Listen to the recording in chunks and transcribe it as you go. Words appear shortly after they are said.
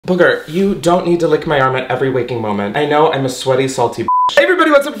Booger, you don't need to lick my arm at every waking moment. I know I'm a sweaty, salty bitch. Hey everybody,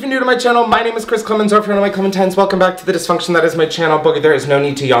 what's up? If you're new to my channel, my name is Klemens, or if you're one of my Clementines, welcome back to the dysfunction that is my channel. Booger, there is no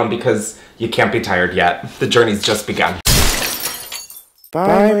need to yawn because you can't be tired yet. The journey's just begun.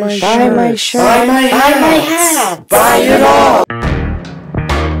 Buy my shirt. Buy my shirt. Buy my hat. Buy it all.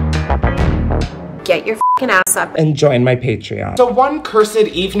 Get your f***ing ass up and join my Patreon. So one cursed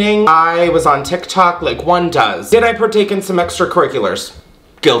evening, I was on TikTok like one does. Did I partake in some extracurriculars?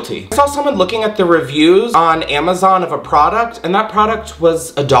 Guilty. I saw someone looking at the reviews on Amazon of a product, and that product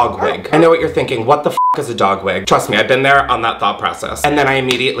was a dog wig. I know what you're thinking, what the f is a dog wig? Trust me, I've been there on that thought process. And then I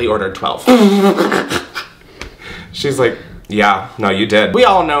immediately ordered 12. She's like, yeah, no, you did. We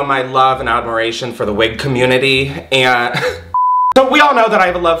all know my love and admiration for the wig community, and so we all know that I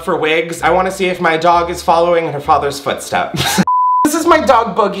have a love for wigs. I want to see if my dog is following in her father's footsteps. This is my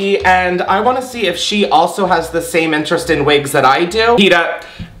dog Boogie, and I want to see if she also has the same interest in wigs that I do. Peta,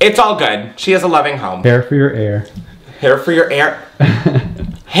 it's all good. She has a loving home. Hair for your air. Hair for your air.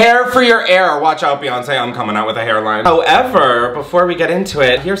 Hair for your air. Watch out, Beyonce, I'm coming out with a hairline. However, before we get into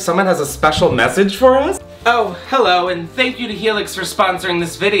it, here someone has a special message for us. Oh, hello, and thank you to Helix for sponsoring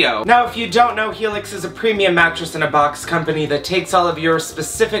this video. Now, if you don't know, Helix is a premium mattress in a box company that takes all of your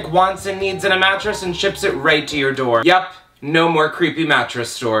specific wants and needs in a mattress and ships it right to your door. Yep. No more creepy mattress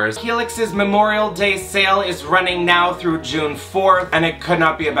stores. Helix's Memorial Day sale is running now through June 4th, and it could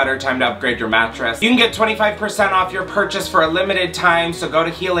not be a better time to upgrade your mattress. You can get 25% off your purchase for a limited time, so go to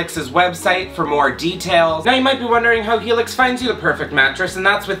Helix's website for more details. Now you might be wondering how Helix finds you the perfect mattress, and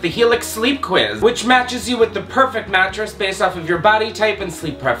that's with the Helix Sleep Quiz, which matches you with the perfect mattress based off of your body type and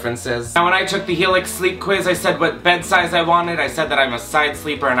sleep preferences. Now when I took the Helix Sleep Quiz, I said what bed size I wanted. I said that I'm a side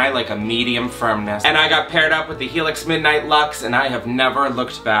sleeper and I like a medium firmness. And I got paired up with the Helix Midnight Luxe, and I have never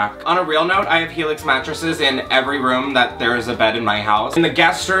looked back. On a real note, I have Helix mattresses in every room that there is a bed in my house. In the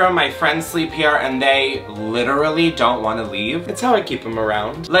guest room, my friends sleep here and they literally don't want to leave. It's how I keep them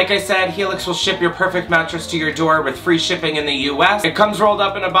around. Like I said, Helix will ship your perfect mattress to your door with free shipping in the US. It comes rolled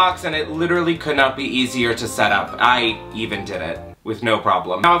up in a box and it literally could not be easier to set up. I even did it with no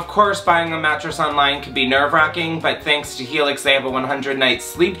problem. Now, of course, buying a mattress online can be nerve-wracking, but thanks to Helix, they have a 100-night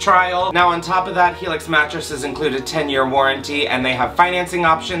sleep trial. Now, on top of that, Helix mattresses include a 10-year warranty, and they have financing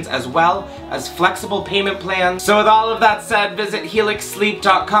options as well as flexible payment plans. So with all of that said, visit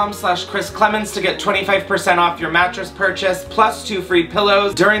helixsleep.com/ChrisClemens to get 25% off your mattress purchase, plus 2 free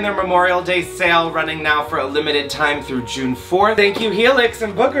pillows during their Memorial Day sale, running now for a limited time through June 4th. Thank you, Helix,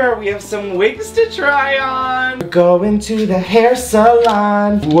 and Booger, we have some wigs to try on. We're going to the hair salon.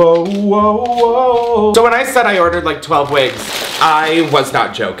 Whoa, whoa, whoa. So when I said I ordered like 12 wigs, I was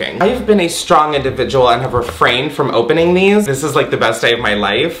not joking. I have been a strong individual and have refrained from opening these. This is like the best day of my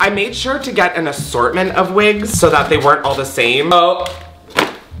life. I made sure to get an assortment of wigs so that they weren't all the same. Oh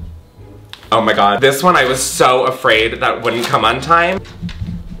my god. This one I was so afraid that wouldn't come on time.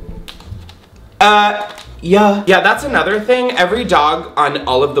 Yeah, that's another thing. Every dog on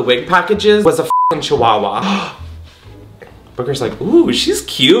all of the wig packages was a f***ing chihuahua. Booger's like, ooh, she's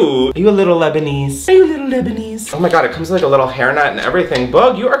cute. Are you a little Lebanese? Are you a little Lebanese? Oh my god, it comes with like a little hairnet and everything.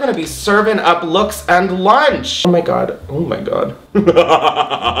 Boog, you are gonna be serving up looks and lunch. Oh my god, oh my god.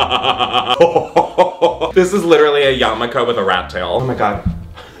 This is literally a yarmulke with a rat tail. Oh my god.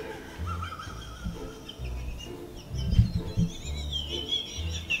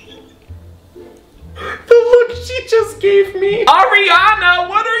 The look she just gave me. Ariana,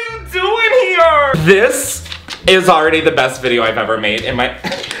 what are you doing here? This is already the best video I've ever made in my...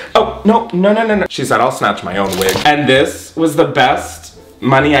 Oh, no. She said I'll snatch my own wig. And this was the best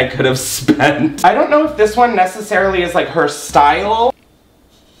money I could have spent. I don't know if this one necessarily is like her style.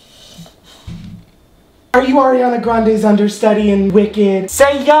 Are you Ariana Grande's understudy in Wicked?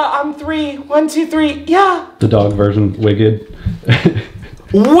 Say yeah on 3. 1, 2, 3, yeah. The dog version, Wicked.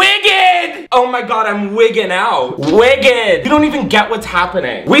 Wicked! Oh my god, I'm wigging out. Wicked! You don't even get what's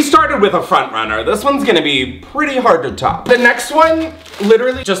happening. We started with a front runner. This one's gonna be pretty hard to top. The next one,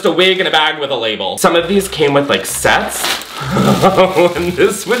 literally just a wig and a bag with a label. Some of these came with like sets. And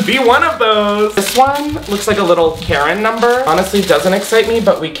this would be one of those. This one looks like a little Karen number. Honestly, doesn't excite me,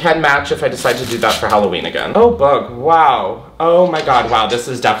 but we can match if I decide to do that for Halloween again. Oh, Bug, wow. Oh my god, wow, this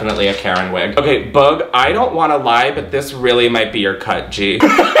is definitely a Karen wig. Okay, Bug, I don't want to lie, but this really might be your cut, G.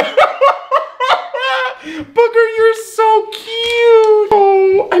 Booger, you're so cute.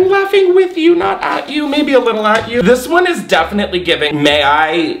 Oh, I'm laughing with you, not at you. you, maybe a little at you. This one is definitely giving, may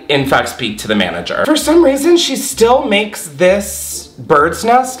I in fact speak to the manager. For some reason, she still makes this bird's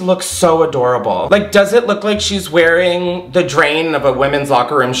nest look so adorable. Like, does it look like she's wearing the drain of a women's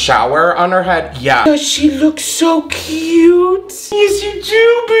locker room shower on her head? Yeah. Does she look so cute? Yes, you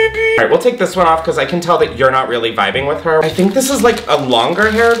do, baby. All right, we'll take this one off because I can tell that you're not really vibing with her. I think this is like a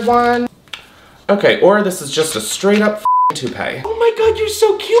longer haired one. Okay, or this is just a straight up toupee. Oh my god, you're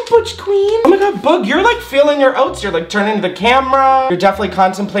so cute, Butch Queen. Oh my god, Boog, you're like feeling your oats. You're like turning to the camera. You're definitely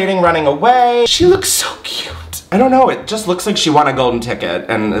contemplating running away. She looks so cute. I don't know, it just looks like she won a golden ticket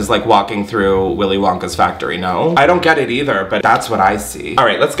and is like walking through Willy Wonka's factory, no? I don't get it either, but that's what I see. All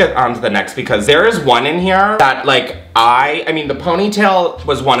right, let's get on to the next because there is one in here that like I mean, the ponytail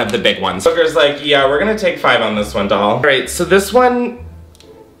was one of the big ones. Booger's like, yeah, we're gonna take 5 on this one, doll. All right, so this one,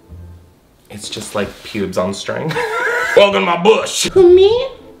 it's just like pubes on string. Welcome to my bush. Who, me?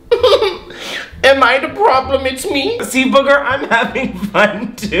 Am I the problem? It's me. See, Booger, I'm having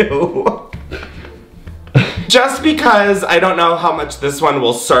fun too. Just because I don't know how much this one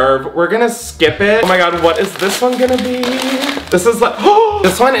will serve, we're gonna skip it. Oh my god, what is this one gonna be? This is like, oh,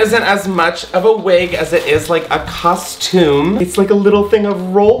 this one isn't as much of a wig as it is like a costume. It's like a little thing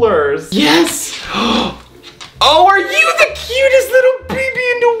of rollers. Yes. Oh, are you the cutest little baby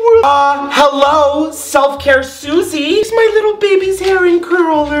in the world? Hello, self-care Susie. It's my little baby's hair in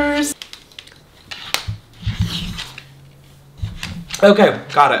curlers. Okay,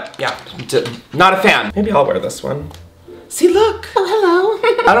 got it. Yeah, not a fan. Maybe I'll wear this one. See, look. Oh,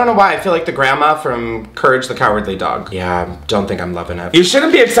 hello. I don't know why. I feel like the grandma from Courage the Cowardly Dog. Yeah, don't think I'm loving it. You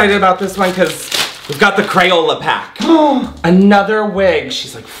shouldn't be excited about this one because we've got the Crayola pack. Oh, another wig.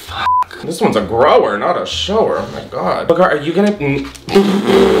 She's like, fuck. This one's a grower, not a shower. Oh my god. Look, are you gonna...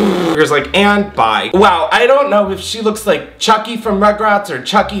 Here's like, and bye. Wow, I don't know if she looks like Chucky from Rugrats or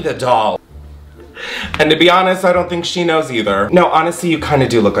Chucky the doll. And to be honest, I don't think she knows either. No, honestly, you kind of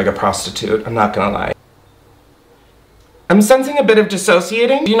do look like a prostitute. I'm not gonna lie. I'm sensing a bit of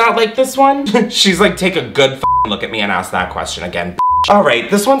dissociating. Do you not like this one? She's like, take a good look at me and ask that question again. All right,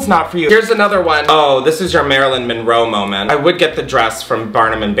 this one's not for you. Here's another one. Oh, this is your Marilyn Monroe moment. I would get the dress from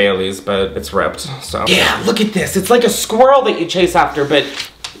Barnum and Bailey's, but it's ripped, so. Yeah, look at this. It's like a squirrel that you chase after, but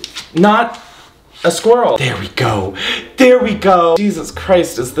not a squirrel. There we go. There we go. Jesus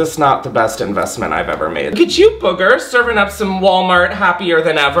Christ, is this not the best investment I've ever made? Look at you, Booger, serving up some Walmart happier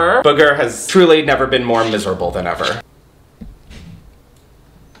than ever. Booger has truly never been more miserable than ever.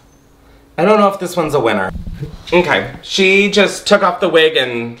 I don't know if this one's a winner. Okay, she just took off the wig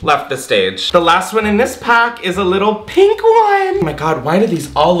and left the stage. The last one in this pack is a little pink one. Oh my god, why do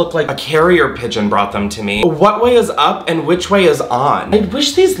these all look like a carrier pigeon brought them to me? What way is up and which way is on? I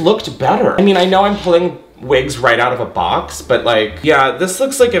wish these looked better. I mean, I know I'm pulling wigs right out of a box, but like, yeah, this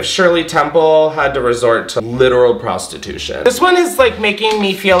looks like if Shirley Temple had to resort to literal prostitution. This one is like making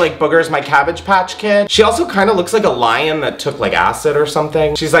me feel like Booger's my Cabbage Patch Kid. She also kind of looks like a lion that took like acid or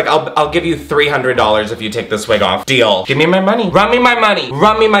something. She's like, I'll give you $300 if you take this wig off. Deal. Give me my money. Run me my money.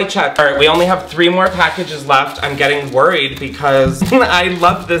 Run me my check. All right, we only have 3 more packages left. I'm getting worried because I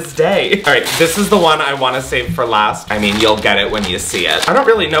love this day. All right, this is the one I want to save for last. I mean, you'll get it when you see it. I don't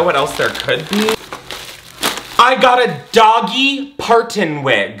really know what else there could be. I got a Doggy Parton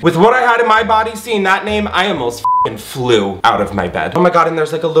wig. With what I had in my body, seeing that name, I almost f***ing flew out of my bed. Oh my god, and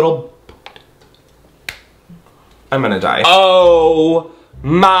there's like a little... I'm gonna die. Oh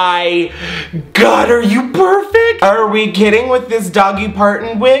my god, are you perfect? Are we kidding with this Doggy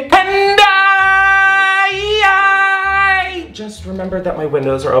Parton wig? And I just remembered that my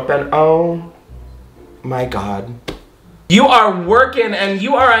windows are open. Oh my god. You are working and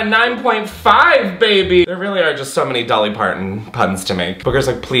you are a 9.5, baby. There really are just so many Dolly Parton puns to make. Booger's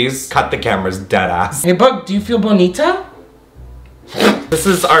like, please cut the cameras dead ass. Hey Boog, do you feel bonita? This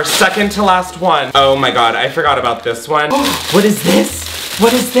is our second to last one. Oh my god, I forgot about this one. What is this?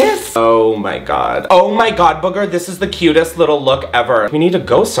 What is this? Oh my god. Oh my god, Booger, this is the cutest little look ever. We need to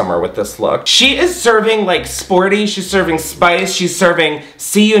go somewhere with this look. She is serving like sporty, she's serving spice, she's serving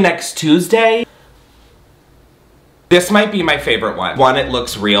see you next Tuesday. This might be my favorite one. One, it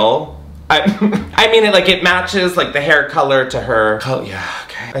looks real. I mean, it matches like the hair color to her. Oh, yeah,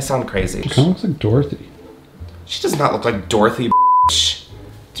 okay. I sound crazy. She kind of looks like Dorothy. She does not look like Dorothy,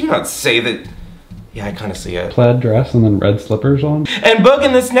 Do not say that. Yeah, I kind of see it. Plaid dress and then red slippers on. And Boog,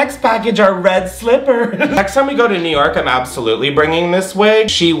 in this next package are red slippers. Next time we go to New York, I'm absolutely bringing this wig.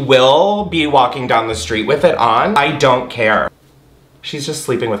 She will be walking down the street with it on. I don't care. She's just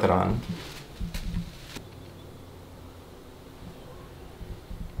sleeping with it on.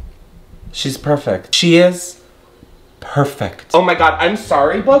 She's perfect. She is perfect. Oh my god, I'm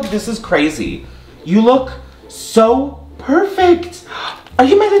sorry, Boog. This is crazy. You look so perfect. Are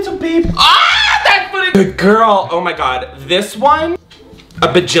you my little babe? Ah, that footage. Good girl. Oh my God. This one, a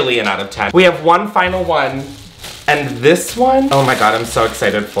bajillion out of 10. We have one final one. And this one, oh my God, I'm so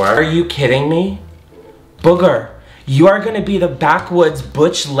excited for it. Are you kidding me? Booger, you are gonna be the backwoods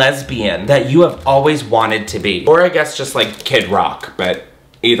butch lesbian that you have always wanted to be. Or I guess just like Kid Rock, but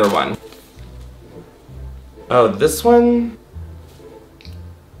either one. Oh, this one's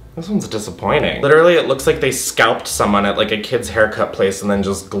disappointing. Literally, it looks like they scalped someone at like a kid's haircut place and then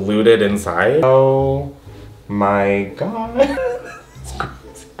just glued it inside. Oh my God.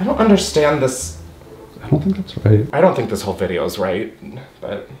 I don't understand this. I don't think that's right. I don't think this whole video is right,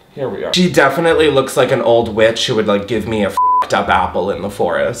 but here we are. She definitely looks like an old witch who would like give me a f***ed up apple in the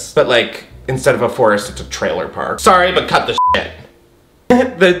forest. But like, instead of a forest, it's a trailer park. Sorry, but cut the shit.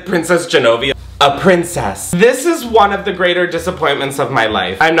 The Princess Genovia. A princess. This is one of the greater disappointments of my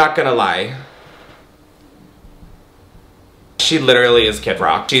life. I'm not gonna lie. She literally is Kid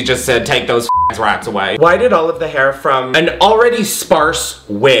Rock. She just said, take those rats away. Why did all of the hair from an already sparse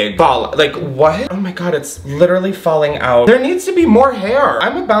wig fall? Like, what? Oh my God, it's literally falling out. There needs to be more hair.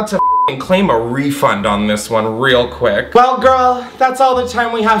 I'm about to claim a refund on this one real quick. Well, girl, that's all the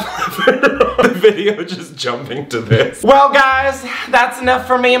time we have for the video, just jumping to this. Well, guys, that's enough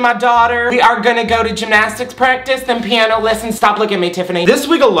for me and my daughter. We are gonna go to gymnastics practice, then piano lessons. Stop looking at me, Tiffany. This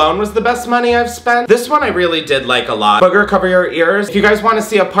wig alone was the best money I've spent. This one I really did like a lot. Booger, cover your ears. If you guys want to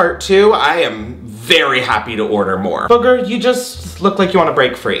see a part 2, I am very happy to order more. Booger, you just look like you want to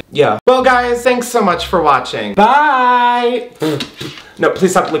break free. Yeah. Well, guys, thanks so much for watching. Bye! No,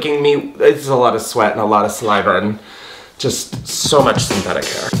 please stop licking me. It's a lot of sweat and a lot of saliva and just so much synthetic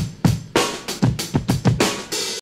hair.